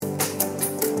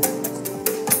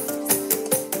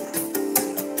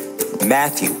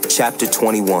Matthew chapter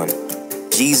 21,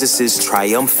 Jesus'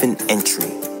 triumphant entry.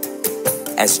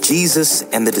 As Jesus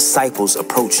and the disciples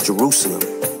approached Jerusalem,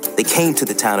 they came to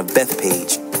the town of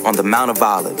Bethpage on the Mount of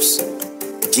Olives.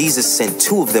 Jesus sent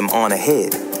two of them on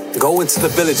ahead. Go into the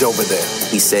village over there,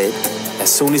 he said.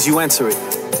 As soon as you enter it,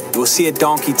 you will see a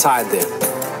donkey tied there,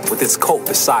 with its colt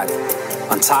beside it.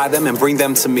 Untie them and bring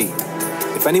them to me.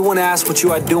 If anyone asks what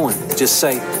you are doing, just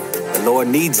say, the Lord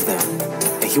needs them,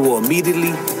 and he will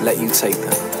immediately let you take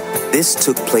them. This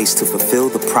took place to fulfill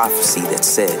the prophecy that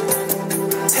said,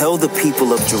 tell the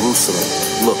people of Jerusalem,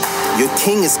 look, your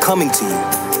king is coming to you.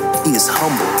 He is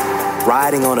humble,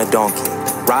 riding on a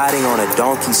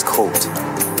donkey's colt.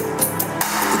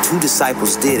 The two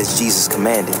disciples did as Jesus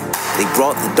commanded. They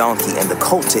brought the donkey and the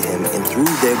colt to him and threw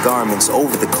their garments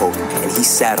over the colt, and he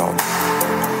sat on it.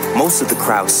 Most of the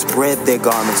crowd spread their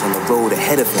garments on the road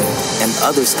ahead of him, and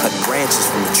others cut branches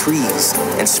from the trees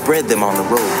and spread them on the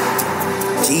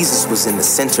road. Jesus was in the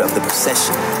center of the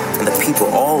procession, and the people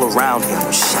all around him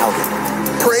were shouting,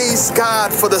 Praise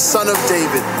God for the Son of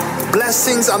David.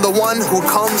 Blessings on the one who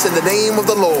comes in the name of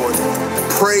the Lord.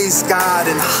 Praise God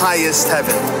in highest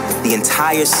heaven. The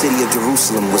entire city of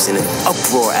Jerusalem was in an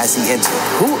uproar as he entered.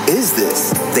 Who is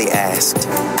this? They asked,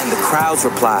 and the crowds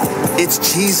replied,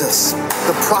 It's Jesus,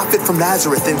 the prophet from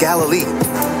Nazareth in Galilee.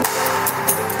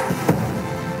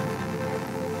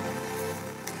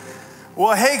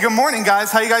 Well, hey, good morning,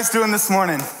 guys. How you guys doing this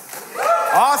morning?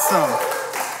 Awesome.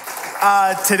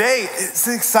 Today, it's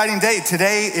an exciting day.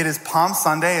 Today, it is Palm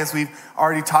Sunday, as we've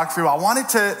already talked through. I wanted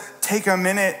to take a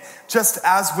minute, just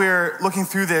as we're looking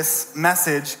through this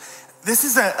message. This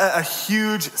is a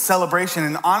huge celebration,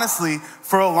 and honestly,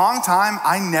 for a long time,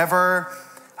 I never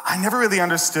really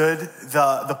understood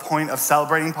the point of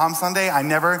celebrating Palm Sunday. I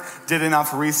never did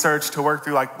enough research to work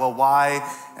through why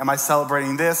am I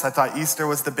celebrating this? I thought Easter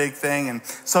was the big thing. And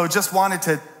so just wanted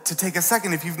to take a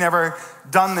second. If you've never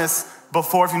done this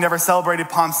before, if you've never celebrated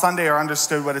Palm Sunday or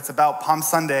understood what it's about, Palm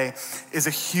Sunday is a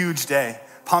huge day.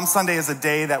 Palm Sunday is a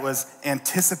day that was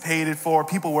anticipated for.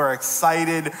 People were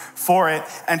excited for it.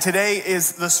 And today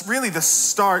is really the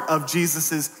start of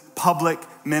Jesus's public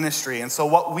ministry. And so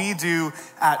what we do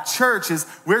at church is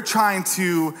we're trying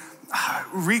to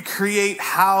recreate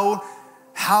how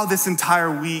this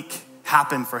entire week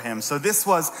happened for him. So this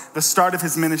was the start of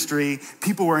his ministry.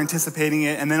 People were anticipating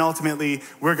it. And then ultimately,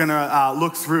 we're going to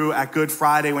look through at Good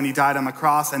Friday when he died on the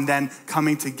cross, and then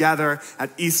coming together at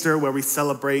Easter where we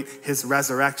celebrate his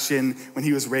resurrection when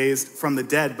he was raised from the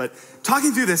dead. But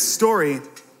talking through this story,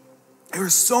 there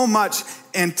was so much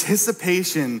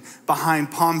anticipation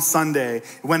behind Palm Sunday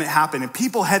when it happened. And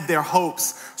people had their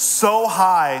hopes so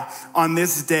high on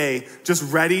this day,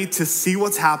 just ready to see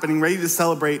what's happening, ready to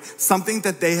celebrate something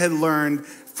that they had learned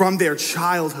from their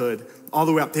childhood all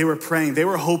the way up. They were praying. They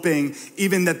were hoping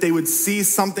even that they would see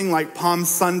something like Palm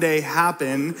Sunday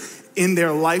happen in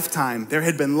their lifetime. There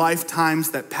had been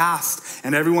lifetimes that passed,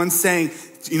 and everyone's saying,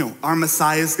 our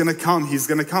Messiah is going to come. He's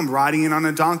going to come riding in on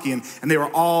a donkey. And they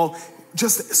were all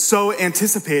just so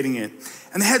anticipating it.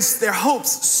 And they had their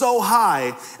hopes so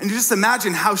high. And you just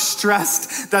imagine how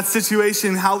stressed that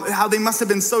situation, how they must have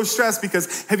been so stressed,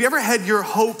 because have you ever had your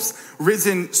hopes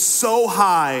risen so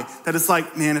high that it's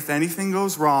like, man, if anything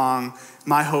goes wrong,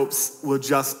 my hopes will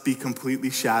just be completely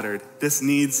shattered. This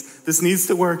needs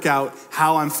to work out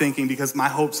how I'm thinking, because my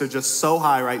hopes are just so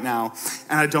high right now,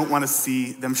 and I don't want to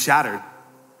see them shattered.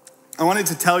 I wanted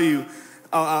to tell you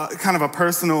kind of a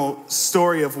personal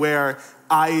story of where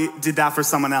I did that for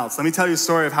someone else. Let me tell you a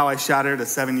story of how I shattered a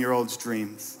 7-year-old's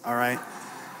dreams, all right?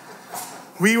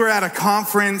 We were at a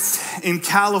conference in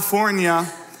California,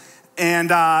 and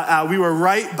we were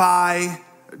right by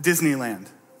Disneyland,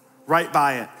 right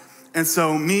by it. And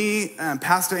so me, and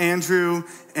Pastor Andrew,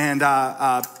 and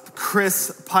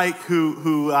Chris Pike,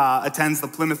 who attends the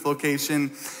Plymouth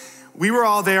location, we were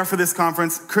all there for this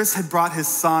conference. Chris had brought his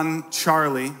son,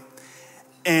 Charlie,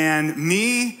 and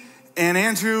me and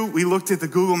Andrew, we looked at the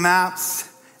Google Maps,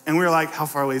 and we were like, how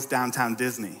far away is downtown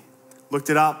Disney? Looked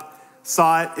it up,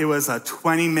 saw it. It was a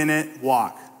 20-minute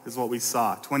walk is what we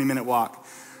saw, 20-minute walk.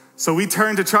 So we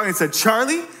turned to Charlie and said,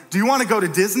 Charlie, do you want to go to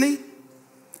Disney?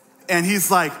 And he's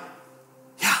like,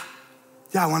 yeah,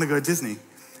 I want to go to Disney.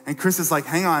 And Chris is like,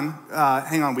 hang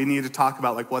on, we need to talk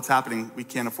about what's happening. We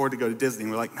can't afford to go to Disney.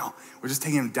 And we're like, no, we're just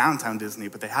taking him to downtown Disney,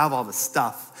 but they have all the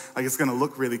stuff. It's gonna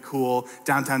look really cool.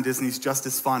 Downtown Disney's just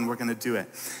as fun, we're gonna do it.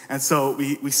 And so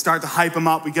we start to hype him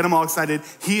up, we get him all excited.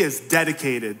 He is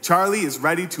dedicated. Charlie is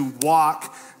ready to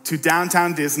walk to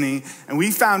downtown Disney. And we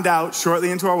found out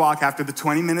shortly into our walk, after the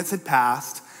 20 minutes had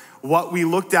passed, what we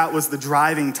looked at was the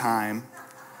driving time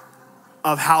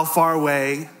of how far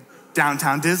away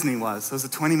downtown Disney was. So it was a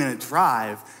 20-minute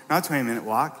drive, not a 20-minute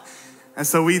walk. And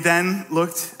so we then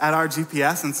looked at our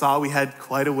GPS and saw we had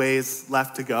quite a ways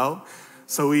left to go.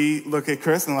 So we look at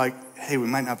Chris and we're like, hey, we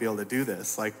might not be able to do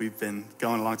this. Like, we've been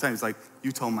going a long time. He's like,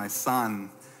 you told my son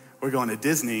we're going to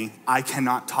Disney. I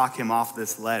cannot talk him off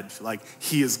this ledge. Like,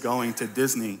 he is going to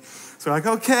Disney. So we're like,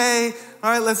 okay, all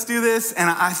right, let's do this. And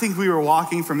I think we were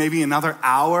walking for maybe another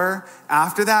hour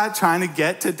after that, trying to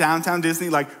get to downtown Disney.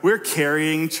 Like, we're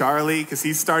carrying Charlie because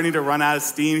he's starting to run out of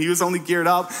steam. He was only geared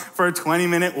up for a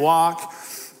 20-minute walk.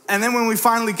 And then when we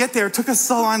finally get there, it took us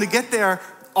so long to get there,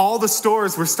 all the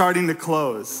stores were starting to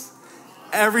close.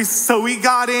 So we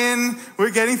got in,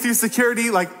 we're getting through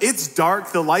security, like it's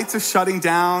dark, the lights are shutting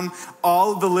down,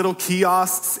 all the little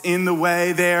kiosks in the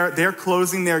way there, they're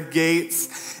closing their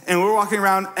gates, and we're walking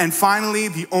around, and finally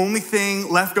the only thing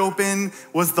left open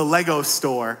was the Lego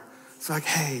store. So like,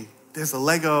 hey, there's a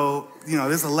Lego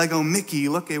Mickey,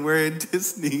 look, we're at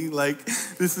Disney, like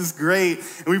this is great.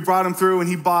 And we brought him through and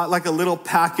he bought like a little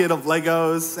packet of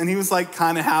Legos and he was like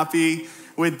kind of happy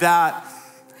with that.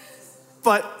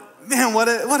 But man,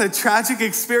 what a tragic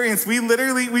experience.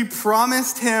 We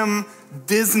promised him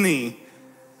Disney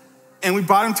and we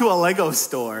brought him to a Lego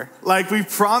store. Like we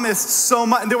promised so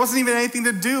much. There wasn't even anything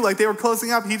to do. Like they were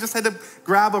closing up. He just had to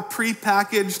grab a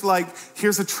prepackaged, like,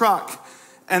 here's a truck.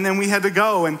 And then we had to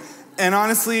go. And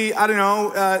honestly, I don't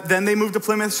know. Then they moved to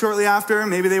Plymouth shortly after.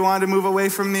 Maybe they wanted to move away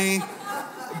from me.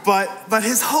 But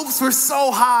his hopes were so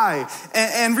high.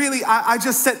 And really, I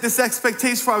just set this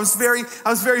expectation for, I was very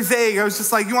vague. I was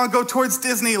just like, you want to go towards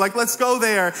Disney? Like, let's go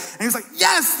there. And he was like,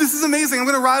 yes, this is amazing. I'm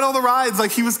going to ride all the rides.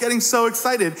 Like, he was getting so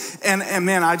excited. And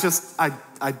man,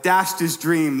 I dashed his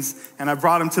dreams and I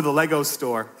brought him to the Lego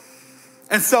store.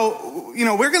 And so,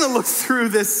 we're going to look through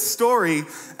this story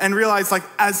and realize, like,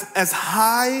 as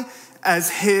high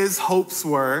as his hopes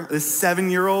were, this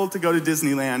 7-year-old to go to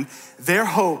Disneyland, their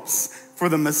hopes for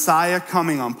the Messiah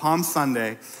coming on Palm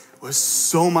Sunday was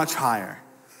so much higher.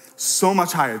 So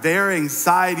much higher. Their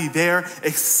anxiety, their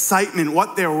excitement,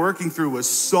 what they're working through was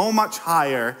so much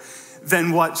higher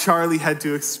than what Charlie had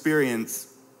to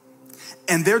experience.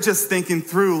 And they're just thinking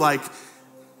through like,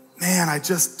 man, I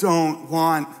just don't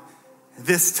want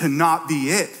this to not be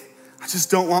it. I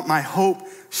just don't want my hope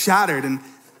shattered.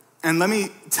 And let me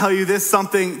tell you this,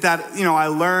 something that, I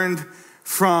learned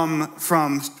from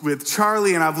with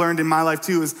Charlie, and I've learned in my life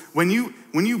too, is when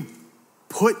you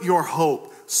put your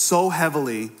hope so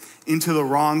heavily into the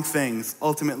wrong things,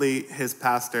 ultimately his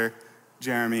pastor,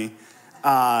 Jeremy,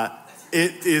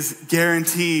 it is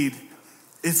guaranteed,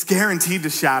 it's guaranteed to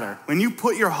shatter. When you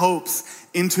put your hopes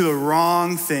into the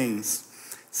wrong things,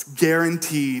 it's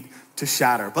guaranteed to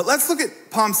shatter. But let's look at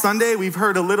Palm Sunday. We've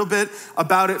heard a little bit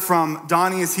about it from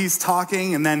Donnie as he's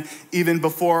talking, and then even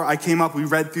before I came up, we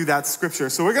read through that scripture.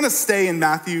 So we're going to stay in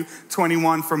Matthew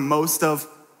 21 for most of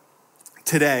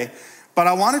today. But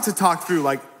I wanted to talk through,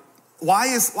 like,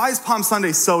 why is Palm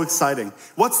Sunday so exciting?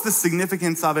 What's the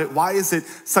significance of it? Why is it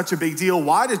such a big deal?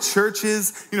 Why do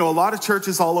churches, a lot of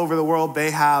churches all over the world,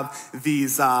 they have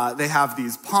these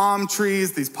palm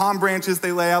trees, these palm branches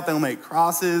they lay out. They'll make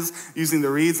crosses using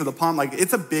the reeds of the palm. Like,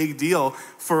 it's a big deal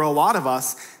for a lot of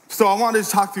us. So I wanted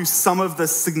to talk through some of the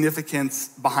significance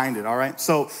behind it, all right?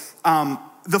 So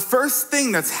the first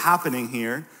thing that's happening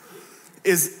here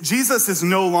is Jesus is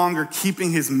no longer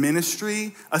keeping his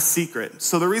ministry a secret.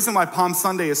 So the reason why Palm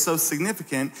Sunday is so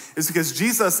significant is because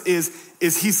Jesus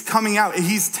he's coming out,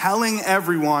 he's telling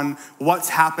everyone what's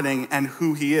happening and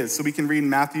who he is. So we can read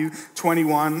in Matthew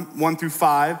 21, 1 through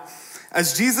 5.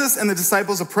 As Jesus and the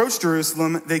disciples approached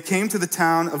Jerusalem, they came to the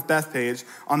town of Bethphage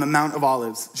on the Mount of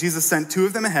Olives. Jesus sent 2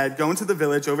 of them ahead, go into the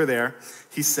village over there.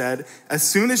 He said, as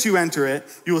soon as you enter it,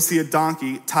 you will see a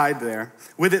donkey tied there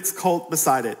with its colt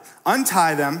beside it.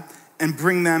 Untie them and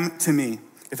bring them to me.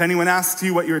 If anyone asks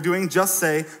you what you're doing, just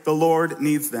say, the Lord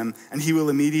needs them, and he will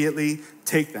immediately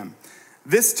take them.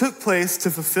 This took place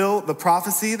to fulfill the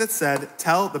prophecy that said,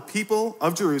 tell the people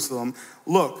of Jerusalem,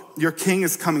 look, your king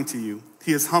is coming to you.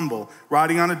 He is humble,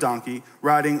 riding on a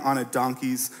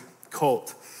donkey's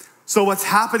colt. So what's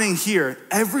happening here,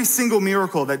 every single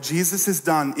miracle that Jesus has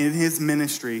done in his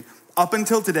ministry, up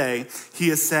until today, he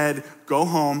has said, go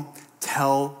home,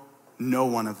 tell no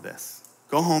one of this.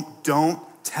 Go home, don't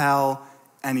tell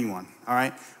anyone, all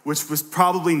right? Which was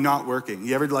probably not working.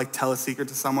 You ever tell a secret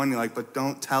to someone, you're like, but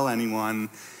don't tell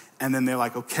anyone. And then they're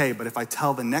like, okay, but if I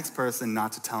tell the next person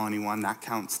not to tell anyone, that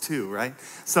counts too, right?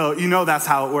 So that's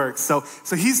how it works. So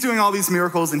he's doing all these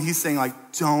miracles and he's saying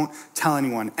don't tell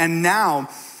anyone. And now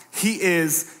he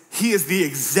is the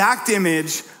exact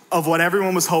image of what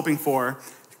everyone was hoping for,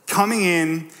 coming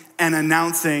in and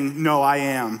announcing, no, I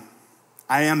am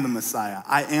I am the Messiah.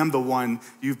 I am the one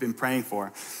you've been praying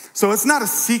for. So it's not a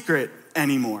secret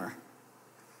anymore.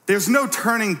 There's no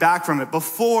turning back from it.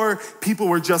 Before, people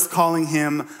were just calling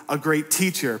him a great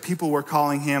teacher. People were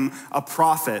calling him a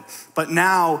prophet. But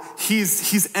now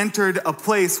he's entered a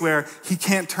place where he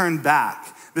can't turn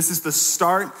back. This is the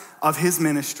start of his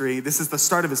ministry. This is the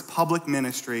start of his public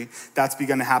ministry that's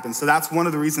begun to happen. So that's one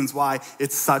of the reasons why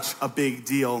it's such a big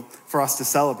deal for us to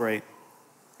celebrate.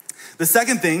 The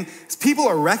second thing is people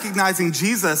are recognizing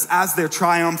Jesus as their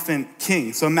triumphant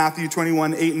king. So Matthew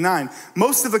 21, 8 and 9,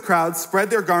 most of the crowd spread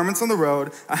their garments on the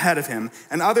road ahead of him,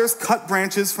 and others cut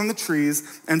branches from the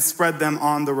trees and spread them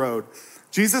on the road.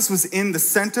 Jesus was in the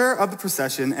center of the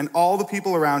procession, and all the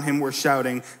people around him were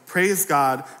shouting, "Praise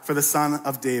God for the Son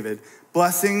of David.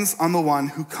 Blessings on the one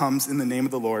who comes in the name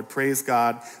of the Lord. Praise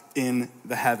God in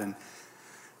the heaven."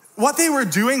 What they were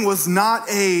doing was not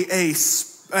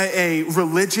a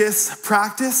religious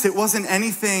practice. It wasn't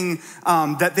anything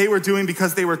that they were doing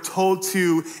because they were told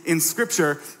to in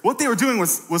Scripture. What they were doing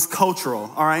was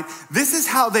cultural, all right? This is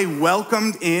how they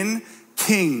welcomed in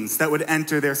kings that would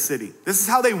enter their city. This is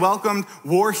how they welcomed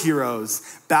war heroes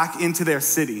back into their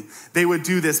city. They would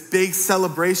do this big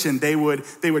celebration. They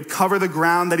would cover the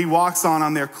ground that he walks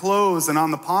on their clothes and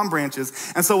on the palm branches.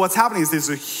 And so what's happening is there's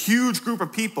a huge group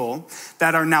of people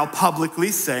that are now publicly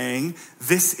saying,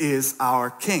 "This is our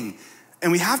king."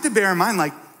 And we have to bear in mind,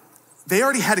 like, they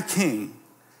already had a king.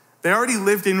 They already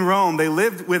lived in Rome. They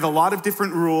lived with a lot of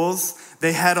different rules.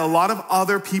 They had a lot of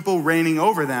other people reigning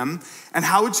over them. And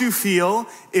how would you feel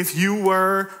if you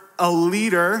were a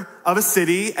leader of a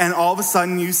city and all of a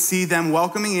sudden you see them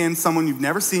welcoming in someone you've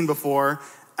never seen before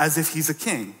as if he's a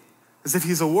king, as if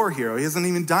he's a war hero? He hasn't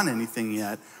even done anything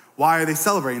yet. Why are they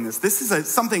celebrating this? This is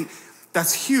something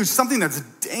that's huge, something that's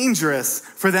dangerous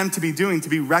for them to be doing, to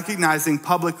be recognizing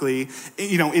publicly,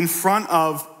 in front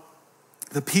of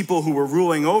the people who were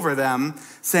ruling over them,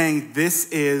 saying, "This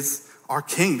is our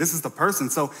king, this is the person."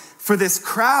 So for this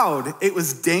crowd, it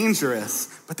was dangerous,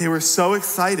 but they were so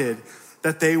excited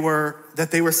that they were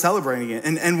celebrating it.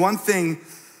 And one thing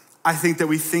I think that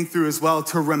we think through as well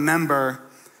to remember,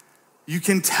 you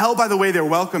can tell by the way they're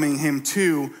welcoming him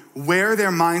too, where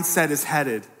their mindset is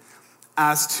headed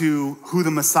as to who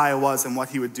the Messiah was and what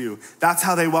he would do. That's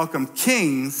how they welcomed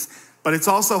kings, but it's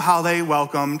also how they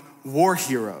welcomed war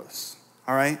heroes.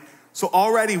 All right? So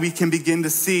already we can begin to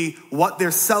see what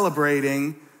they're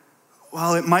celebrating.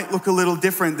 Well, it might look a little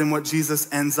different than what Jesus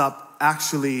ends up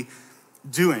actually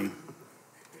doing.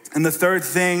 And the third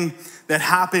thing that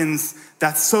happens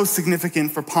that's so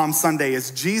significant for Palm Sunday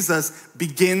is Jesus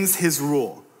begins his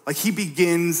rule. Like, he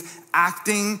begins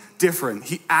acting different.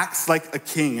 He acts like a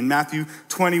king. In Matthew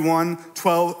 21,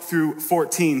 12 through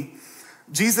 14,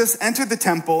 Jesus entered the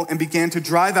temple and began to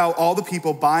drive out all the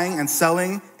people buying and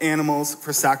selling animals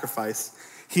for sacrifice.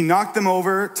 He knocked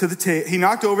over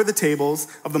the tables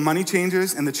of the money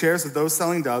changers and the chairs of those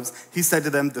selling doves. He said to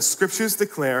them, "The scriptures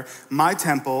declare, my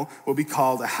temple will be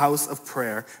called a house of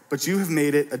prayer, but you have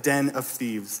made it a den of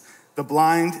thieves." The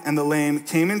blind and the lame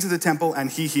came into the temple and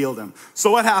he healed them.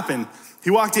 So what happened?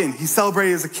 He walked in, he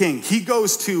celebrated as a king. He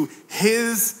goes to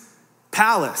his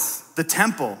palace, the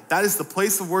temple. That is the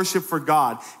place of worship for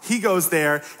God. He goes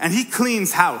there and he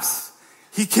cleans house.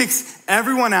 He kicks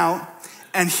everyone out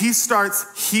and he starts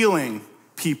healing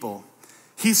people.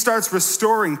 He starts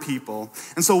restoring people.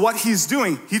 And so what he's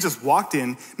doing, he just walked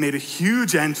in, made a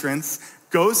huge entrance,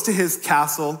 goes to his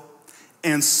castle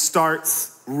and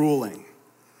starts ruling.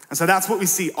 And so that's what we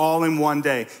see all in one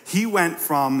day. He went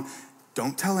from,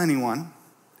 don't tell anyone,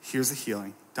 here's a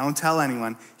healing. Don't tell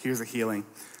anyone, here's a healing,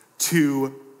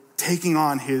 to taking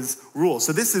on his rule.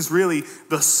 So this is really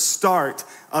the start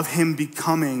of him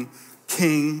becoming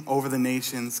king over the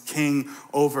nations, king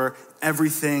over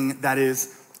everything that is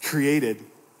created.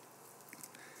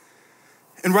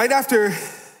 And right after,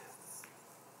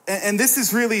 and this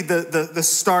is really the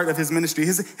start of his ministry.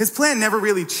 His plan never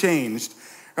really changed,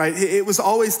 right? It was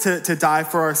always to die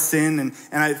for our sin,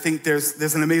 and I think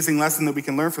there's an amazing lesson that we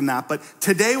can learn from that. But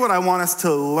today what I want us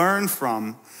to learn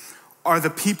from are the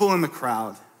people in the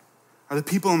crowd.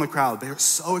 They are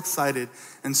so excited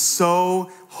and so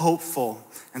hopeful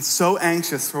and so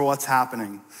anxious for what's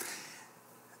happening.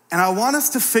 And I want us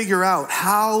to figure out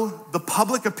how the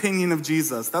public opinion of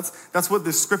Jesus, that's what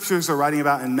the scriptures are writing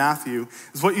about in Matthew,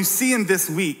 is what you see in this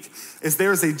week is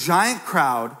there's a giant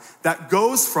crowd that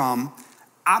goes from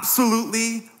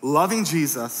absolutely loving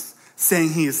Jesus,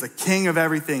 saying he is the king of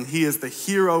everything, he is the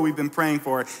hero we've been praying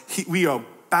for, we are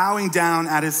bowing down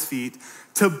at his feet,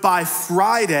 to by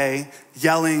Friday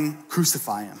yelling,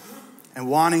 "Crucify him," and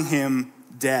wanting him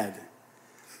dead.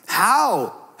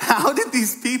 How How did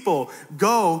these people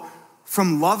go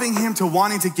from loving him to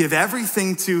wanting to give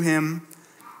everything to him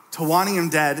to wanting him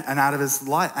dead and out of his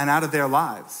life and out of their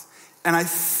lives? And I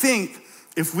think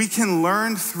if we can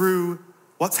learn through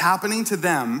what's happening to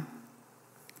them,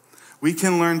 we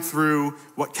can learn through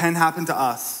what can happen to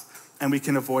us, and we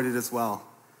can avoid it as well.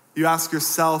 You ask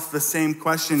yourself the same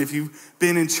question. If you've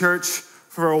been in church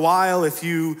for a while, if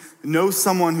you know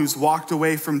someone who's walked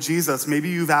away from Jesus, maybe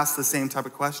you've asked the same type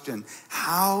of question.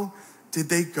 How did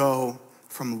they go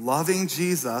from loving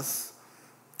Jesus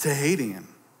to hating him?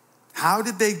 How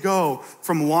did they go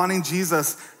from wanting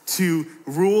Jesus to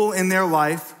rule in their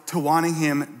life to wanting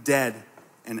him dead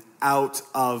and out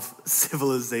of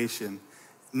civilization?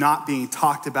 Not being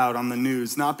talked about on the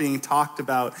news, not being talked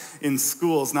about in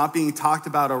schools, not being talked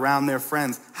about around their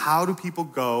friends. How do people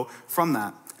go from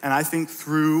that? And I think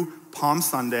through Palm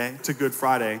Sunday to Good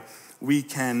Friday, we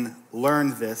can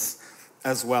learn this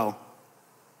as well.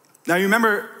 Now, you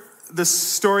remember the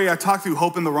story I talked through,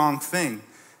 hope in the wrong thing,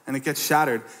 and it gets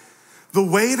shattered. The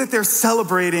way that they're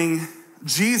celebrating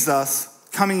Jesus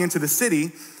coming into the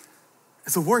city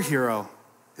is a war hero,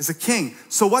 is a king.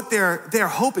 So what they're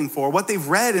hoping for, what they've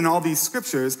read in all these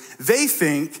scriptures, they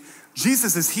think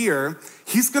Jesus is here,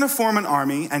 he's gonna form an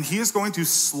army, and he is going to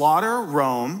slaughter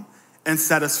Rome and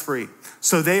set us free.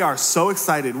 So they are so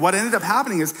excited. What ended up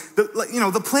happening is,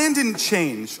 the plan didn't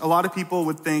change. A lot of people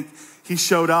would think he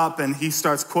showed up and he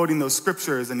starts quoting those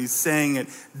scriptures and he's saying it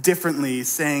differently,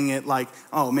 saying it like,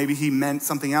 oh, maybe he meant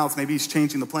something else, maybe he's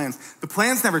changing the plans. The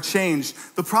plans never changed.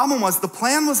 The problem was the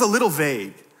plan was a little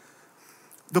vague.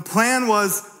 The plan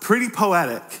was pretty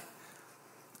poetic,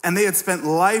 and they had spent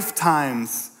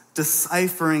lifetimes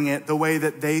deciphering it the way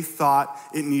that they thought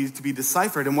it needed to be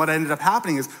deciphered. And what ended up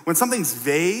happening is when something's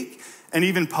vague and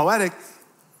even poetic,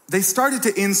 they started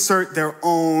to insert their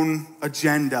own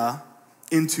agenda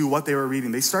into what they were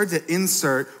reading. They started to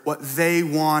insert what they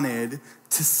wanted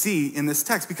to see in this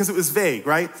text because it was vague,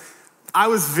 right? I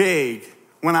was vague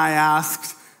when I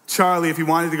asked Charlie if he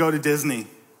wanted to go to Disney.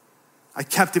 I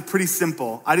kept it pretty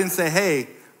simple. I didn't say, hey,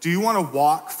 do you want to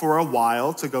walk for a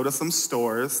while to go to some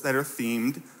stores that are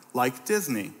themed like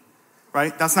Disney,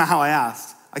 right? That's not how I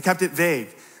asked. I kept it vague.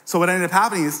 So what ended up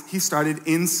happening is he started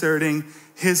inserting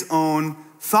his own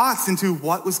thoughts into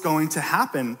what was going to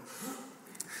happen.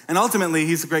 And ultimately,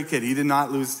 he's a great kid. He did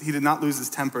not lose his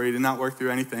temper. He did not work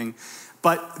through anything.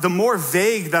 But the more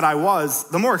vague that I was,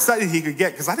 the more excited he could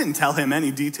get because I didn't tell him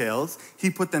any details. He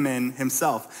put them in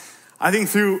himself. I think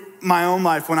through my own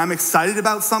life, when I'm excited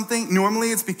about something, normally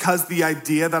it's because the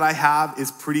idea that I have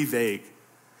is pretty vague.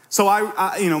 So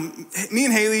me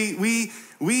and Haley,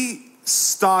 we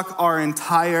stock our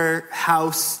entire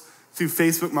house through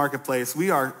Facebook Marketplace.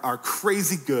 We are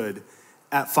crazy good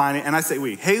at finding, and I say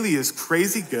we, Haley is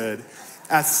crazy good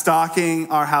at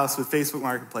stocking our house with Facebook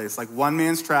Marketplace. Like one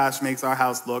man's trash makes our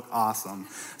house look awesome.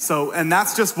 So, and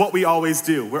that's just what we always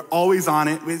do. We're always on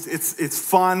it. It's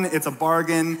fun, it's a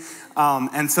bargain.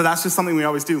 And so that's just something we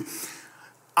always do.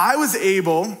 I was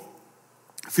able,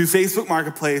 through Facebook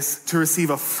Marketplace, to receive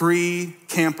a free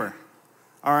camper.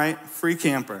 All right, free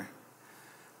camper.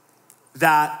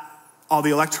 That all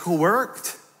the electrical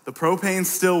worked, the propane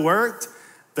still worked,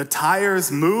 the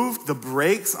tires moved, the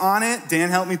brakes on it. Dan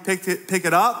helped me pick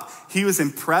it up. He was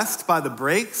impressed by the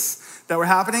brakes that were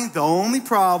happening. The only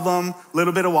problem, a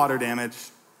little bit of water damage,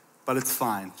 but it's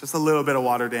fine. Just a little bit of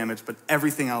water damage, but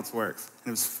everything else works, and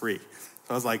it was free. So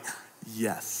I was like,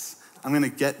 yes, I'm gonna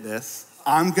get this.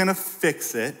 I'm gonna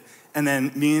fix it, and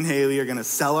then me and Haley are gonna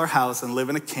sell our house and live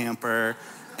in a camper,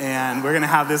 and we're gonna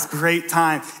have this great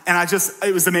time. And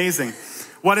it was amazing.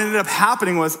 What ended up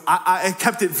happening was I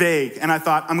kept it vague, and I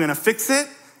thought, I'm gonna fix it,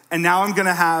 and now I'm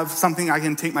gonna have something I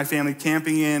can take my family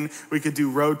camping in. We could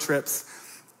do road trips.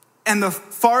 And the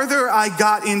farther I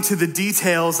got into the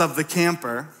details of the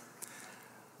camper,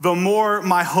 the more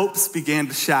my hopes began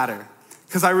to shatter.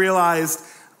 Because I realized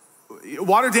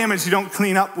water damage you don't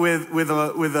clean up with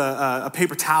a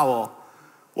paper towel.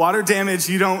 Water damage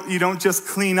you don't just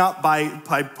clean up by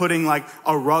putting like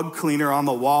a rug cleaner on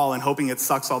the wall and hoping it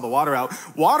sucks all the water out.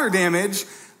 Water damage,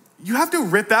 you have to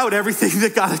rip out everything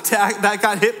that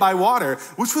got hit by water,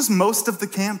 which was most of the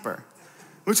camper,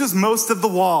 which was most of the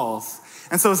walls.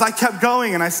 And so as I kept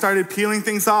going and I started peeling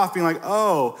things off, being like,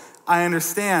 oh, I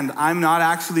understand. I'm not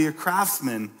actually a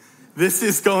craftsman. This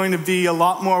is going to be a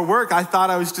lot more work. I thought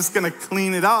I was just going to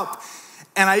clean it up.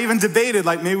 And I even debated,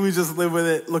 like, maybe we just live with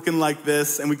it looking like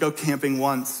this and we go camping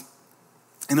once.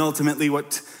 And ultimately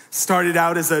what started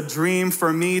out as a dream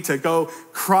for me to go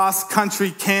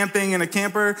cross-country camping in a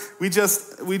camper, we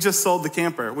just sold the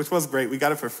camper, which was great. We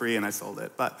got it for free and I sold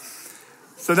it.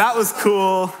 So that was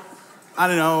cool. I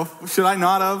don't know, should I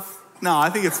not have? No, I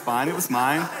think it's fine. It was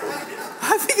mine.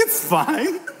 I think it's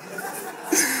fine.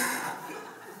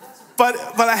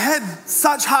 But I had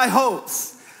such high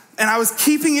hopes, and I was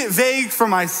keeping it vague for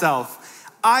myself.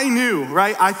 I knew,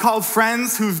 right? I called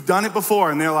friends who've done it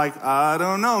before, and they're like, I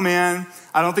don't know, man.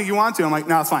 I don't think you want to. I'm like,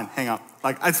 no, it's fine. Hang up.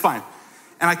 Like, it's fine.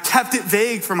 And I kept it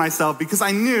vague for myself because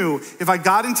I knew if I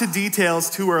got into details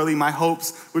too early, my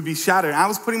hopes would be shattered. And I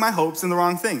was putting my hopes in the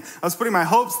wrong thing. I was putting my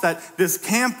hopes that this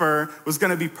camper was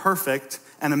going to be perfect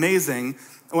and amazing,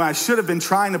 when I should have been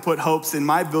trying to put hopes in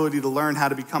my ability to learn how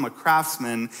to become a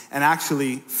craftsman and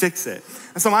actually fix it.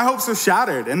 And so my hopes were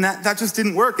shattered, and that just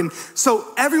didn't work. And so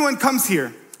everyone comes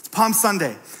here. It's Palm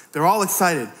Sunday. They're all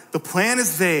excited. The plan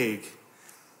is vague,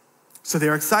 so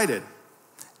they're excited.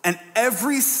 And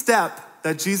every step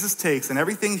that Jesus takes and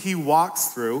everything he walks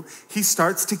through, he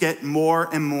starts to get more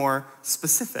and more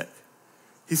specific.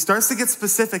 He starts to get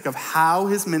specific of how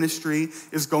his ministry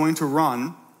is going to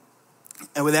run.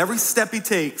 And with every step he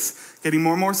takes, getting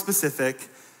more and more specific,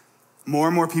 more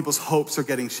and more people's hopes are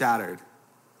getting shattered.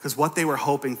 Because what they were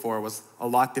hoping for was a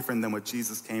lot different than what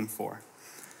Jesus came for.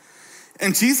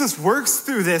 And Jesus works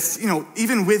through this,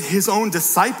 even with his own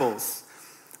disciples.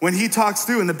 When he talks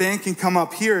through, and the band can come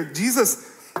up here, Jesus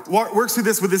works through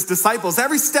this with his disciples.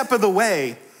 Every step of the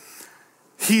way,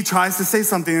 he tries to say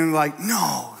something and like,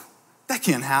 no, that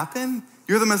can't happen.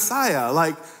 You're the Messiah.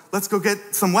 Like, let's go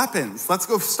get some weapons. Let's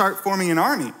go start forming an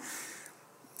army.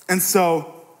 And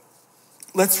so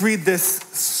let's read this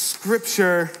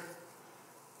scripture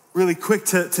really quick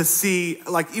to see,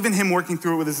 like, even him working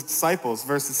through it with his disciples,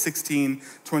 verses 16,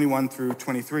 21 through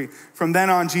 23. From then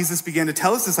on, Jesus began to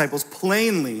tell his disciples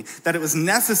plainly that it was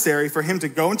necessary for him to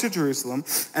go into Jerusalem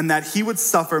and that he would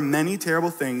suffer many terrible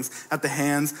things at the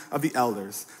hands of the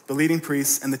elders, the leading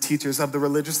priests, and the teachers of the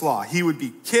religious law. He would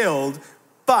be killed,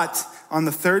 but on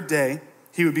the third day,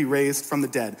 he would be raised from the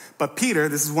dead. But Peter,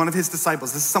 this is one of his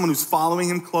disciples, this is someone who's following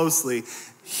him closely,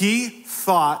 he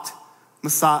thought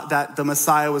that the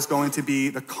Messiah was going to be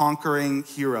the conquering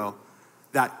hero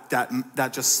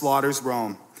that just slaughters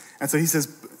Rome. And so he says,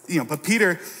 but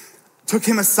Peter took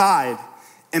him aside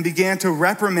and began to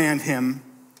reprimand him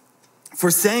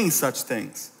for saying such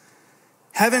things.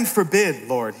 Heaven forbid,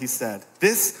 Lord, he said,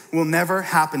 this will never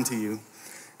happen to you.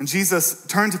 And Jesus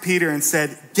turned to Peter and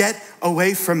said, get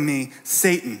away from me,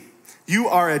 Satan. You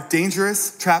are a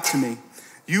dangerous trap to me.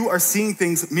 You are seeing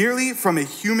things merely from a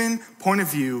human point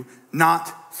of view,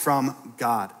 not from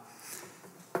God.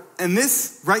 And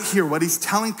this right here, what he's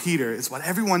telling Peter is what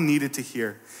everyone needed to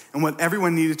hear and what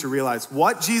everyone needed to realize.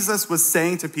 What Jesus was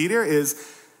saying to Peter is,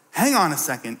 hang on a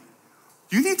second.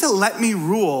 You need to let me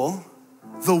rule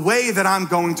the way that I'm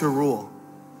going to rule,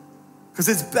 because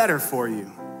it's better for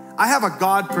you. I have a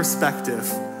God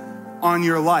perspective on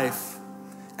your life,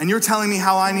 and you're telling me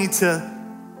how I need to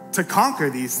conquer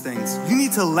these things. You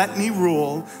need to let me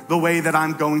rule the way that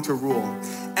I'm going to rule.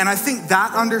 And I think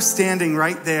that understanding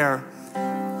right there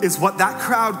is what that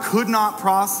crowd could not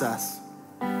process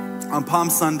on Palm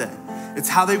Sunday. It's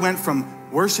how they went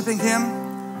from worshiping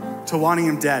him to wanting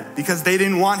him dead, because they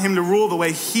didn't want him to rule the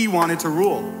way he wanted to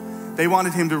rule. They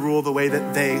wanted him to rule the way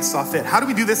that they saw fit. How do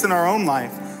we do this in our own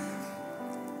life?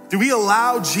 Do we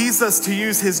allow Jesus to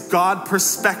use his God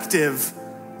perspective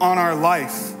on our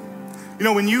life?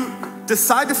 When you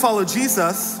decide to follow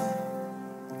Jesus,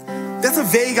 that's a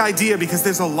vague idea because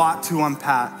there's a lot to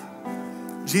unpack.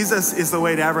 Jesus is the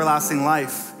way to everlasting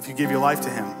life if you give your life to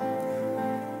him.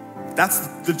 That's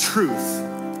the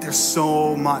truth. There's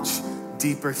so much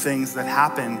deeper things that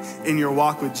happen in your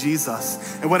walk with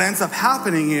Jesus. And what ends up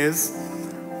happening is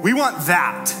we want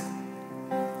that.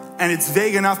 And it's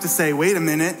vague enough to say, wait a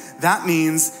minute, that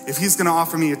means if he's gonna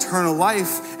offer me eternal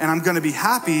life and I'm gonna be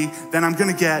happy, then I'm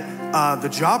gonna get the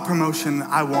job promotion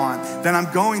I want. Then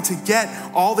I'm going to get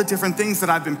all the different things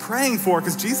that I've been praying for,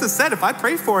 because Jesus said if I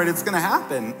pray for it, it's gonna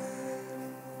happen.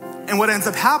 And what ends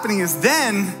up happening is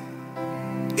then,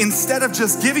 instead of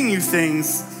just giving you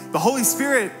things, the Holy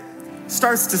Spirit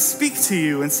starts to speak to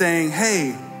you and saying,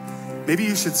 hey, maybe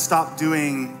you should stop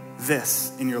doing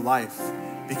this in your life,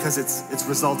 because it's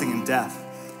resulting in death.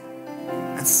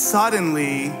 And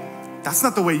suddenly, that's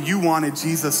not the way you wanted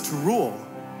Jesus to rule.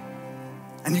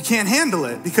 And you can't handle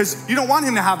it because you don't want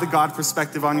him to have the God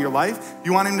perspective on your life.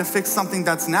 You want him to fix something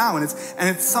that's now, and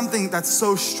it's something that's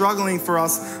so struggling for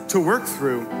us to work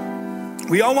through.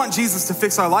 We all want Jesus to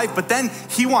fix our life, but then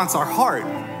he wants our heart.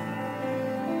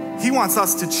 He wants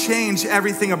us to change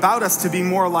everything about us to be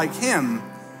more like him.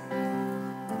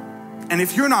 And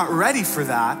if you're not ready for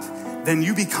that, then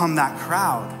you become that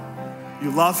crowd.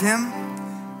 You love him,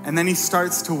 and then he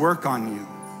starts to work on you.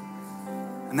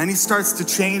 And then he starts to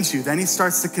change you. Then he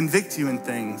starts to convict you in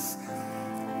things.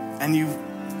 And you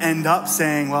end up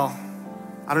saying, well,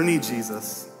 I don't need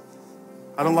Jesus.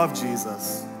 I don't love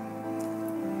Jesus.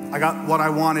 I got what I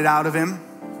wanted out of him,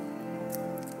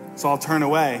 so I'll turn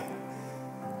away.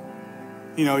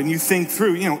 And you think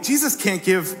through, Jesus can't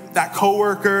give that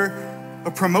coworker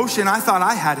a promotion. I thought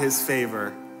I had his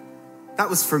favor. That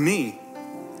was for me.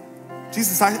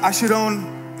 Jesus, I should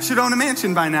own a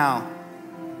mansion by now.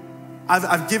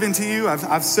 I've given to you.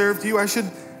 I've served you. I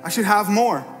should have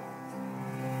more.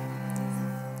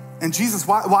 And Jesus,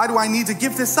 why do I need to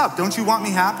give this up? Don't you want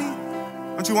me happy?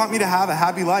 Don't you want me to have a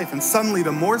happy life? And suddenly,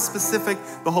 the more specific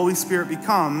the Holy Spirit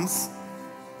becomes,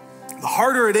 the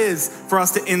harder it is for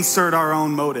us to insert our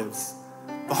own motives.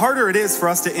 The harder it is for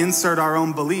us to insert our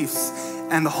own beliefs.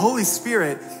 And the Holy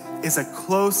Spirit is a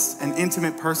close and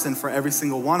intimate person for every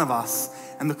single one of us.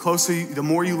 And the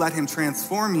more you let him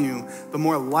transform you, the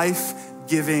more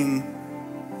life-giving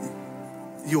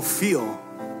you'll feel.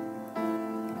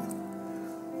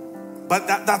 But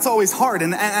that's always hard.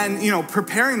 And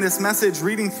preparing this message,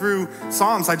 reading through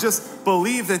Psalms, I just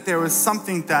believe that there was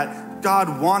something that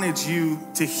God wanted you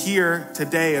to hear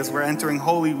today as we're entering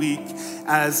Holy Week,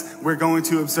 as we're going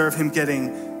to observe him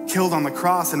getting killed on the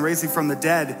cross and raising from the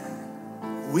dead.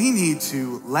 We need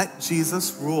to let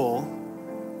Jesus rule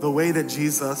the way that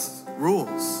Jesus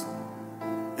rules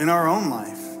in our own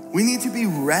life. We need to be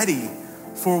ready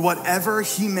for whatever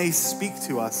he may speak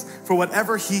to us, for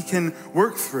whatever he can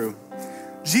work through.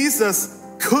 Jesus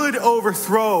could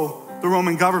overthrow the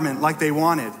Roman government like they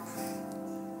wanted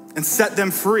and set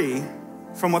them free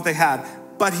from what they had,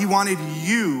 but he wanted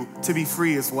you to be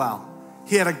free as well.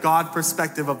 He had a God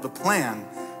perspective of the plan.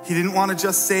 He didn't want to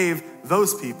just save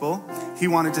those people. He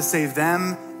wanted to save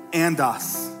them and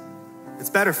us. It's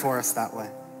better for us that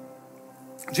way.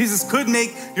 Jesus could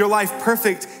make your life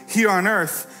perfect here on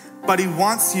earth, but he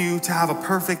wants you to have a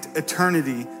perfect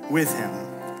eternity with him.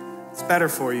 It's better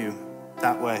for you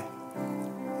that way.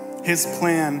 His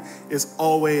plan is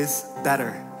always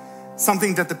better.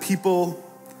 Something that the people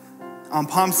on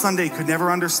Palm Sunday could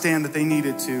never understand that they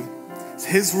needed to.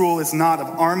 His rule is not of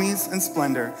armies and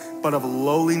splendor, but of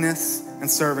lowliness and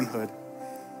servanthood.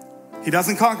 He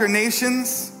doesn't conquer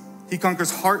nations, he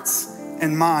conquers hearts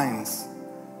and minds.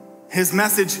 His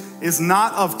message is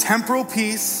not of temporal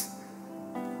peace,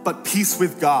 but peace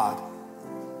with God.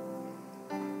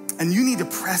 And you need to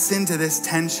press into this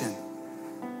tension.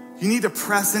 You need to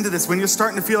press into this when you're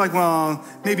starting to feel like, well,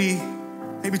 maybe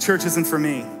church isn't for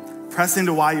me. Press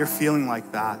into why you're feeling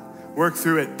like that. Work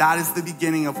through it. That is the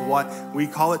beginning of what we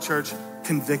call at church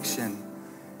conviction.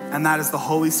 And that is the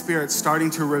Holy Spirit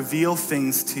starting to reveal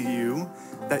things to you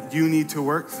that you need to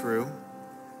work through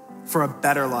for a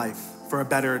better life, for a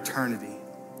better eternity.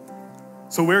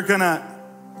 So we're gonna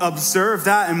observe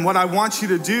that, and what I want you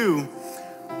to do,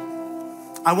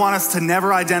 I want us to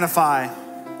never identify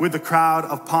with the crowd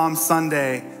of Palm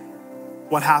Sunday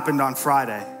what happened on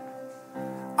Friday.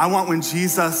 I want when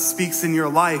Jesus speaks in your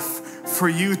life for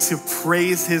you to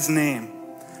praise his name.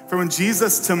 For when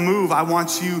Jesus to move, I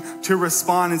want you to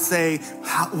respond and say,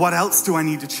 what else do I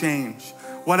need to change?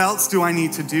 What else do I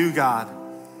need to do, God?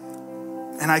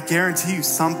 And I guarantee you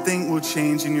something will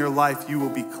change in your life. You will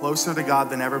be closer to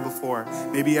God than ever before.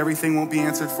 Maybe everything won't be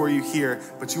answered for you here,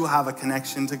 but you will have a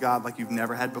connection to God like you've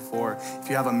never had before. If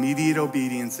you have immediate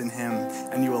obedience in him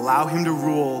and you allow him to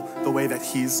rule the way that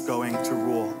he's going to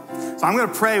rule. So I'm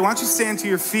gonna pray. Why don't you stand to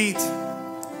your feet?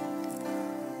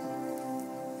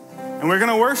 And we're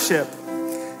gonna worship.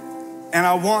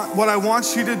 And what I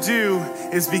want you to do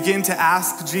is begin to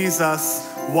ask Jesus,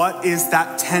 what is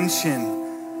that tension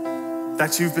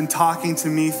that you've been talking to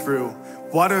me through?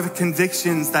 What are the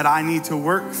convictions that I need to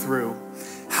work through?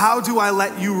 How do I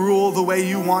let you rule the way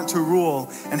you want to rule?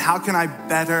 And how can I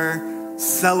better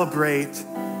celebrate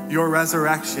your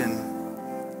resurrection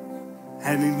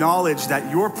and acknowledge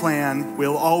that your plan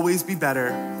will always be better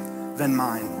than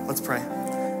mine? Let's pray.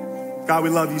 God, we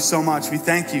love you so much. We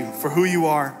thank you for who you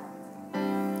are.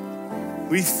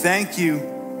 We thank you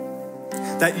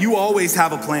that you always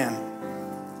have a plan.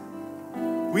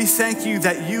 We thank you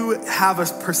that you have a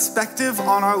perspective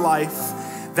on our life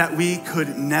that we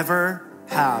could never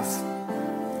have.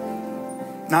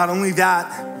 Not only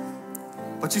that,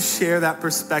 but you share that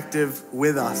perspective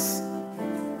with us.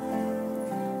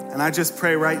 And I just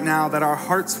pray right now that our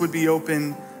hearts would be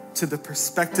open to the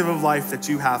perspective of life that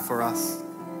you have for us.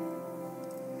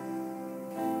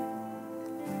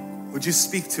 Would you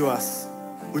speak to us?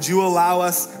 Would you allow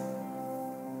us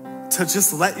to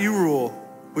just let you rule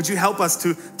Would you help us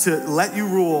to let you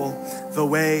rule the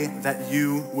way that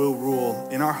you will rule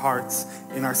in our hearts,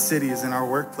 in our cities, in our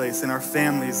workplace, in our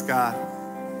families, God.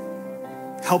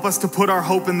 Help us to put our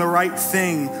hope in the right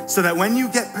thing so that when you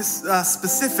get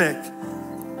specific,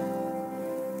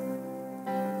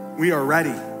 we are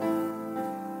ready.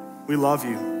 We love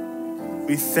you.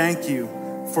 We thank you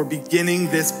for beginning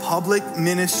this public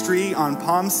ministry on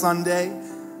Palm Sunday,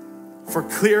 for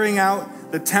clearing out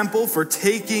the temple, for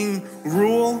taking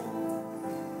rule,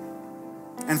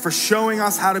 and for showing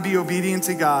us how to be obedient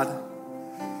to God.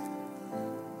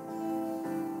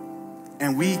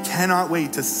 And we cannot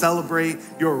wait to celebrate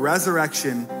your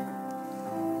resurrection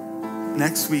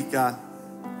next week, God.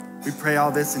 We pray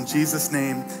all this in Jesus'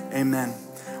 name, amen.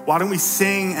 Why don't we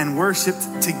sing and worship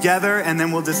together, and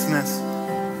then we'll dismiss.